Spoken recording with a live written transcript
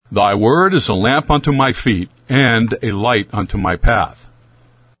Thy word is a lamp unto my feet and a light unto my path.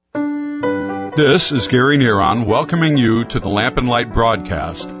 This is Gary Neron welcoming you to the Lamp and Light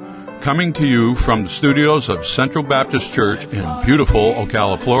broadcast, coming to you from the studios of Central Baptist Church in beautiful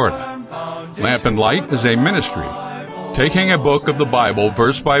Ocala, Florida. Lamp and Light is a ministry, taking a book of the Bible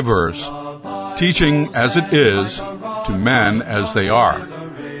verse by verse, teaching as it is to men as they are,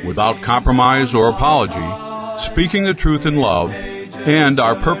 without compromise or apology, speaking the truth in love, and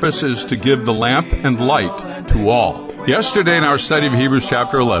our purpose is to give the lamp and light to all. Yesterday in our study of Hebrews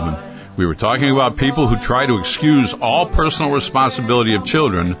chapter 11, we were talking about people who try to excuse all personal responsibility of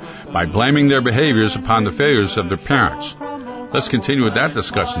children by blaming their behaviors upon the failures of their parents. Let's continue with that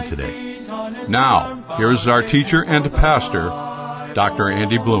discussion today. Now, here is our teacher and pastor, Dr.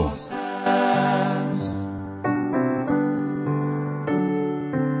 Andy Bloom.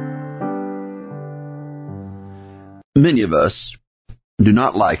 Many of us do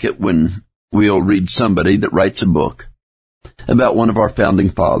not like it when we'll read somebody that writes a book about one of our founding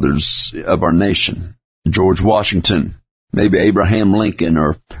fathers of our nation, George Washington, maybe Abraham Lincoln,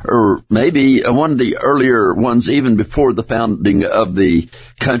 or maybe one of the earlier ones even before the founding of the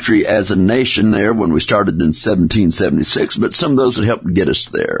country as a nation there when we started in 1776, but some of those that helped get us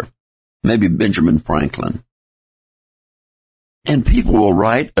there, maybe Benjamin Franklin. And people will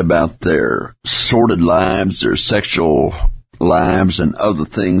write about their sordid lives, their sexual lives, and other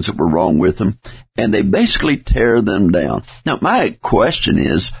things that were wrong with them, and they basically tear them down. Now, my question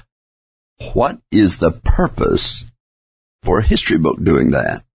is, what is the purpose for a history book doing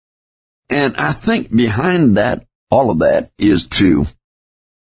that? And I think behind that, all of that, is to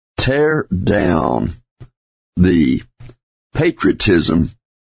tear down the patriotism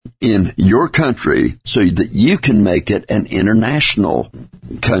in your country so that you can make it an international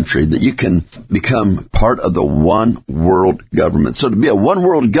country, that you can become part of the one world government. So to be a one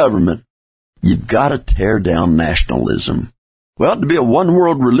world government, you've got to tear down nationalism. Well, to be a one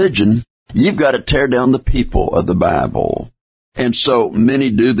world religion, you've got to tear down the people of the Bible. And so many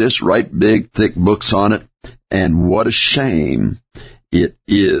do this, write big, thick books on it, and what a shame it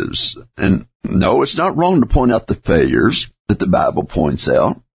is. And no, it's not wrong to point out the failures that the Bible points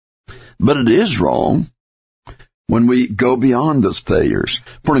out, but it is wrong when we go beyond those failures.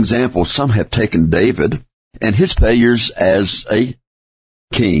 For example, some have taken David and his failures as a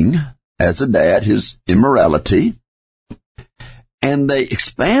king, as a dad, his immorality, and they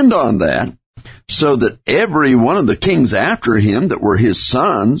expand on that so that every one of the kings after him that were his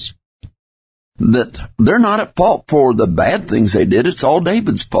sons, that they're not at fault for the bad things they did. It's all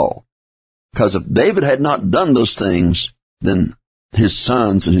David's fault. Because if David had not done those things, then his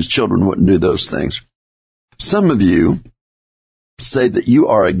sons and his children wouldn't do those things. Some of you say that you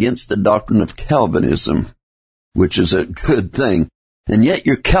are against the doctrine of Calvinism, which is a good thing, and yet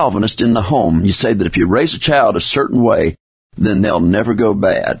you're Calvinist in the home. You say that if you raise a child a certain way, then they'll never go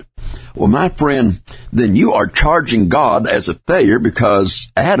bad. Well, my friend, then you are charging God as a failure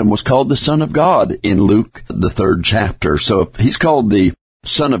because Adam was called the Son of God in Luke, the 3rd chapter. So if he's called the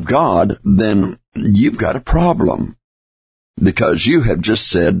Son of God, then you've got a problem because you have just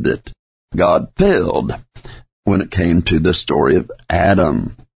said that God failed when it came to the story of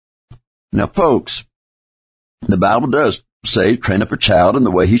Adam. Now, folks, the Bible does say, train up a child in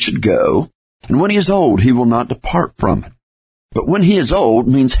the way he should go, and when he is old, he will not depart from it. But when he is old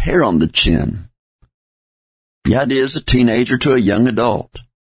means hair on the chin. The idea is a teenager to a young adult.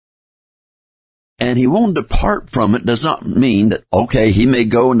 And he won't depart from it does not mean that, okay, he may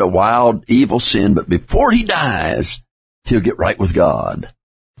go into wild, evil sin, but before he dies, he'll get right with God,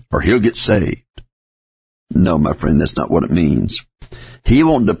 or he'll get saved. No, my friend, that's not what it means. He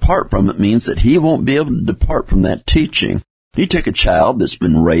won't depart from it means that he won't be able to depart from that teaching. You take a child that's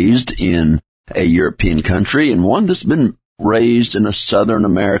been raised in a European country and one that's been raised in a Southern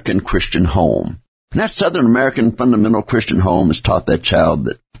American Christian home. And that Southern American fundamental Christian home has taught that child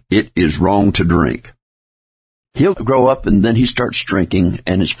that it is wrong to drink. He'll grow up and then he starts drinking,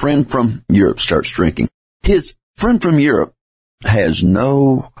 and his friend from Europe starts drinking. His friend from Europe has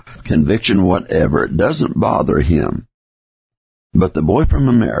no conviction whatever. It doesn't bother him. But the boy from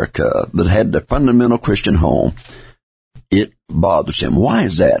America that had the fundamental Christian home, it bothers him. Why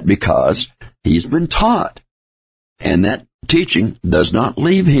is that? Because he's been taught, and that teaching does not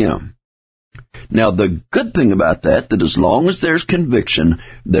leave him. Now, the good thing about that as long as there's conviction,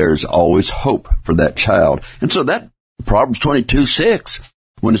 there's always hope for that child. And so that Proverbs 22:6,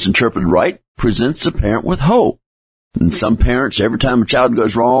 when it's interpreted right, presents the parent with hope. And some parents, every time a child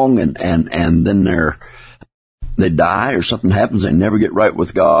goes wrong and then they die or something happens, they never get right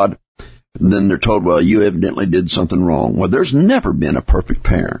with God, then they're told, well, you evidently did something wrong. Well, there's never been a perfect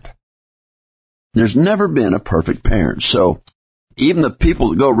parent. There's never been a perfect parent. So even the people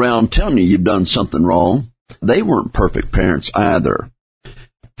that go around telling you you've done something wrong, they weren't perfect parents either.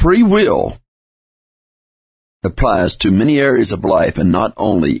 Free will applies to many areas of life and not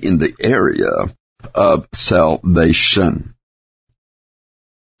only in the area of salvation.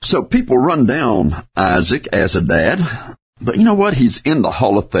 So people run down Isaac as a dad, but you know what? He's in the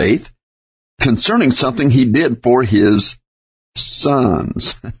Hall of Faith concerning something he did for his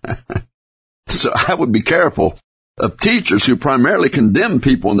sons. So I would be careful of teachers who primarily condemn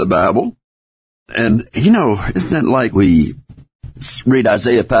people in the Bible. And, isn't that like we read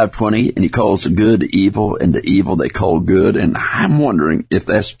Isaiah 5:20 and he calls the good evil and the evil they call good? And I'm wondering if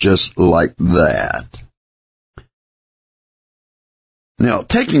that's just like that. Now,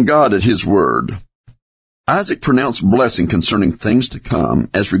 taking God at his word, Isaac pronounced blessing concerning things to come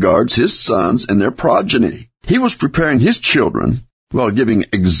as regards his sons and their progeny. He was preparing his children while giving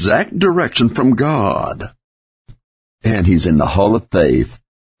exact direction from God. And he's in the Hall of Faith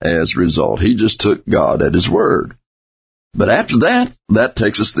as a result. He just took God at his word. But after that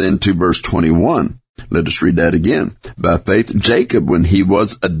takes us then to verse 21. Let us read that again. By faith, Jacob, when he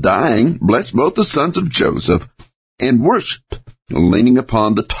was dying, blessed both the sons of Joseph and worshipped, leaning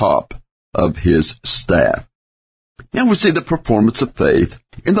upon the top of his staff. Now we see the performance of faith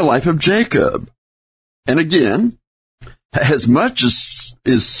in the life of Jacob. And again, as much as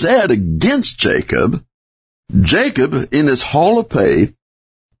is said against Jacob, Jacob in his Hall of Faith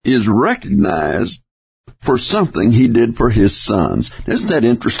is recognized for something he did for his sons. Isn't that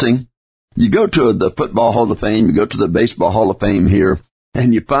interesting? You go to the Football Hall of Fame, you go to the Baseball Hall of Fame here,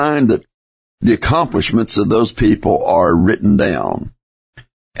 and you find that the accomplishments of those people are written down.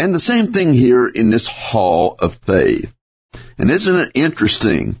 And the same thing here in this Hall of Faith. And isn't it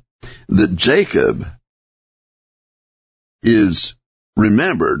interesting that Jacob is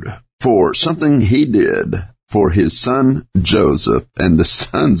remembered for something he did for his son Joseph and the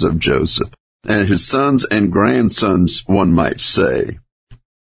sons of Joseph, and his sons and grandsons, one might say.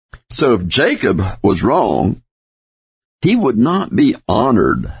 So if Jacob was wrong, he would not be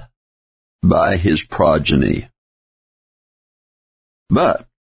honored by his progeny. But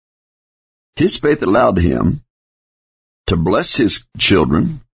his faith allowed him to bless his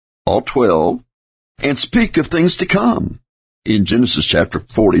children, all 12, and speak of things to come in Genesis chapter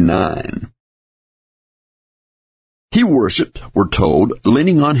 49. He worshipped, we're told,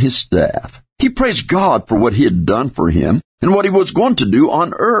 leaning on his staff. He praised God for what he had done for him and what he was going to do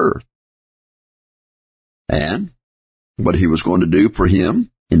on earth. And what he was going to do for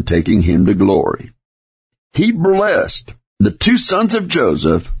him in taking him to glory. He blessed the two sons of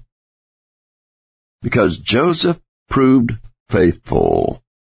Joseph because Joseph proved faithful.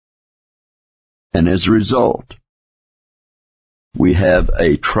 And as a result, we have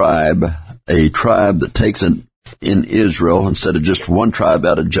a tribe that takes in Israel, instead of just one tribe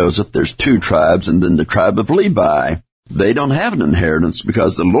out of Joseph, there's two tribes, and then the tribe of Levi. They don't have an inheritance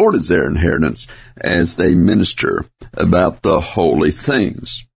because the Lord is their inheritance as they minister about the holy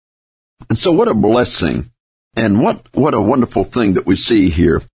things. And so what a blessing, and what a wonderful thing that we see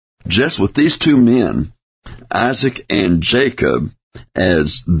here, just with these two men, Isaac and Jacob,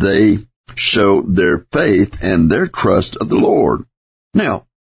 as they show their faith and their trust of the Lord. Now,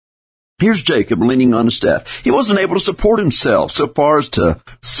 here's Jacob leaning on a staff. He wasn't able to support himself so far as to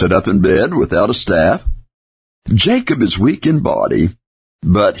sit up in bed without a staff. Jacob is weak in body,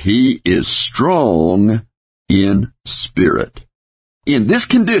 but he is strong in spirit. In this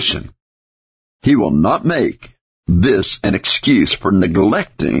condition, he will not make this an excuse for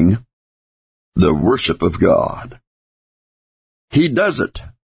neglecting the worship of God. He does it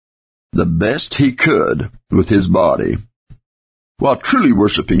the best he could with his body, while truly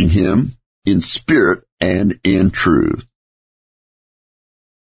worshiping him in spirit and in truth.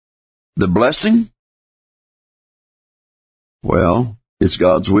 The blessing? Well, it's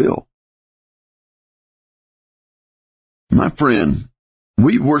God's will. My friend,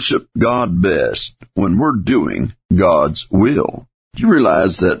 we worship God best when we're doing God's will. Do you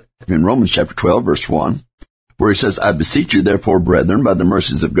realize that in Romans chapter 12, verse 1, where he says, I beseech you, therefore, brethren, by the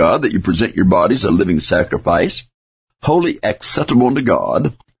mercies of God, that you present your bodies a living sacrifice, wholly acceptable unto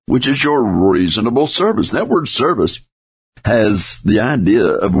God, which is your reasonable service. That word service has the idea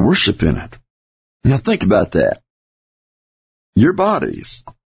of worship in it. Now think about that. Your bodies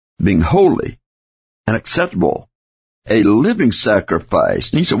being holy and acceptable, a living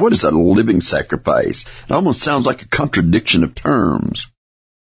sacrifice. And you say, what is a living sacrifice? It almost sounds like a contradiction of terms.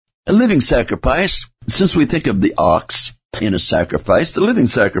 A living sacrifice, since we think of the ox in a sacrifice. The living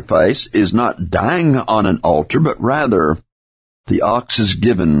sacrifice is not dying on an altar, but rather the ox is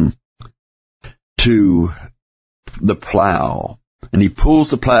given to the plow. And he pulls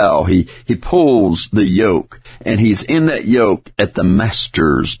the plow, he pulls the yoke, and he's in that yoke at the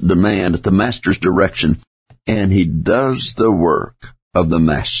master's demand, at the master's direction, and he does the work of the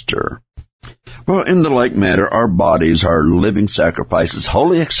master. Well, in the like manner, our bodies are living sacrifices,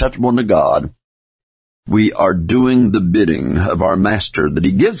 wholly acceptable unto God. We are doing the bidding of our master that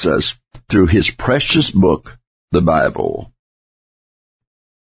he gives us through his precious book, the Bible.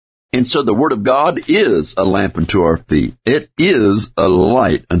 And so the Word of God is a lamp unto our feet. It is a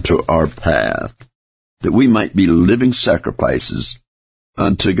light unto our path, that we might be living sacrifices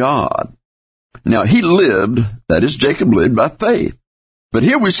unto God. Now, he lived, that is, Jacob lived by faith. But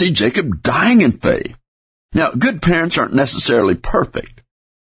here we see Jacob dying in faith. Now, good parents aren't necessarily perfect,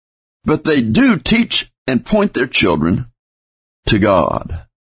 but they do teach and point their children to God,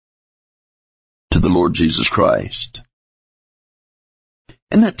 to the Lord Jesus Christ.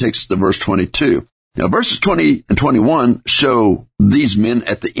 And that takes us to verse 22. Now, verses 20 and 21 show these men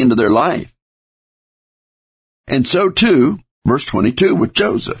at the end of their life. And so, too, verse 22 with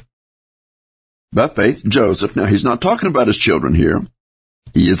Joseph. By faith, Joseph, now he's not talking about his children here.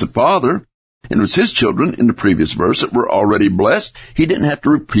 He is a father, and it was his children in the previous verse that were already blessed. He didn't have to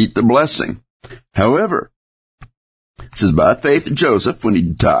repeat the blessing. However, it says, by faith, Joseph, when he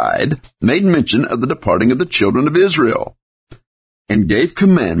died, made mention of the departing of the children of Israel, and gave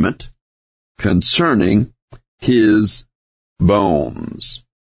commandment concerning his bones.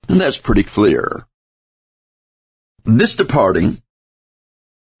 And that's pretty clear. This departing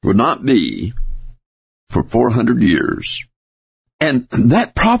would not be for 400 years. And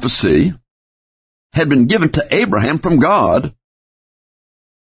that prophecy had been given to Abraham from God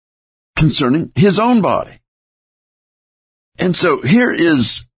concerning his own body. And so here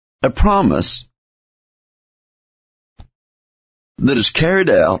is a promise that is carried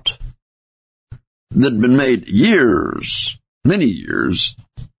out, that had been made years, many years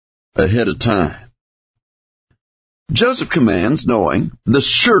ahead of time. Joseph commands knowing the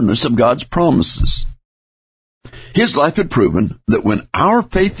sureness of God's promises. His life had proven that when our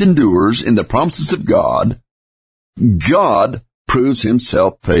faith endures in the promises of God, God proves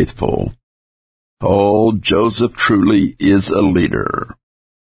himself faithful. Oh, Joseph truly is a leader.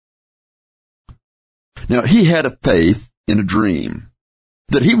 Now, he had a faith in a dream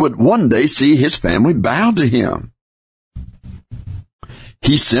that he would one day see his family bow to him.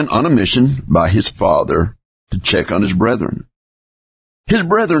 He's sent on a mission by his father to check on his brethren. His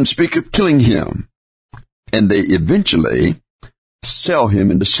brethren speak of killing him, and they eventually sell him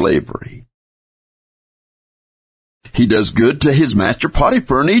into slavery. He does good to his master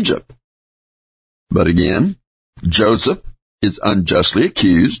Potiphar in Egypt. But again, Joseph is unjustly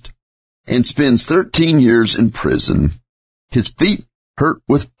accused and spends 13 years in prison, his feet hurt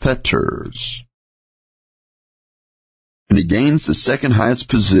with fetters. And he gains the second highest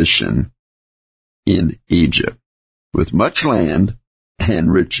position in Egypt, with much land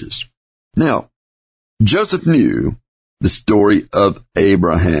and riches. Now, Joseph knew the story of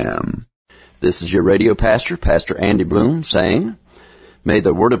Abraham. This is your radio pastor, Pastor Andy Bloom, saying, may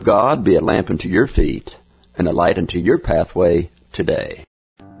the Word of God be a lamp unto your feet and a light unto your pathway today.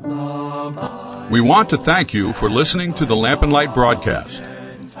 We want to thank you for listening to the Lamp and Light broadcast.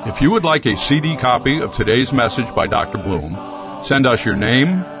 If you would like a CD copy of today's message by Dr. Bloom, send us your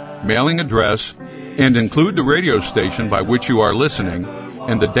name, mailing address, and include the radio station by which you are listening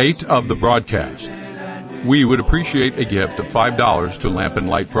and the date of the broadcast. We would appreciate a gift of $5 to Lamp and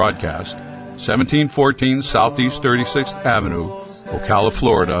Light Broadcast, 1714 Southeast 36th Avenue, Ocala,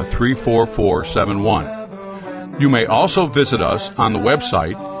 Florida, 34471. You may also visit us on the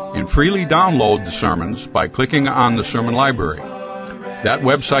website and freely download the sermons by clicking on the sermon library. That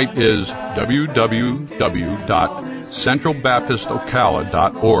website is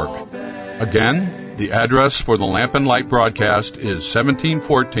www.centralbaptistocala.org. Again, the address for the Lamp and Light broadcast is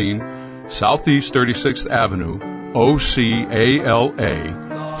 1714 Southeast 36th Avenue,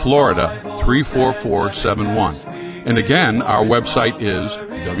 Ocala, Florida, 34471. And again, our website is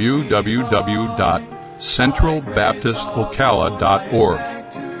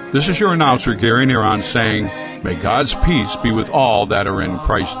www.centralbaptistocala.org. This is your announcer, Gary Neron, saying, may God's peace be with all that are in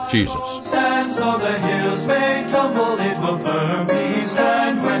Christ Jesus. Stand so the hills may tumble, it will firmly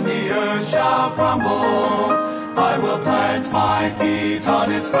stand when the earth shall crumble. I will plant my feet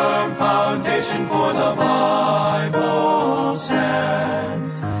on its firm foundation, for the Bible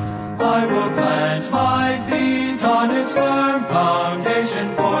stands. I will plant my feet on its firm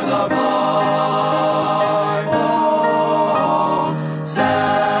foundation, for the Bible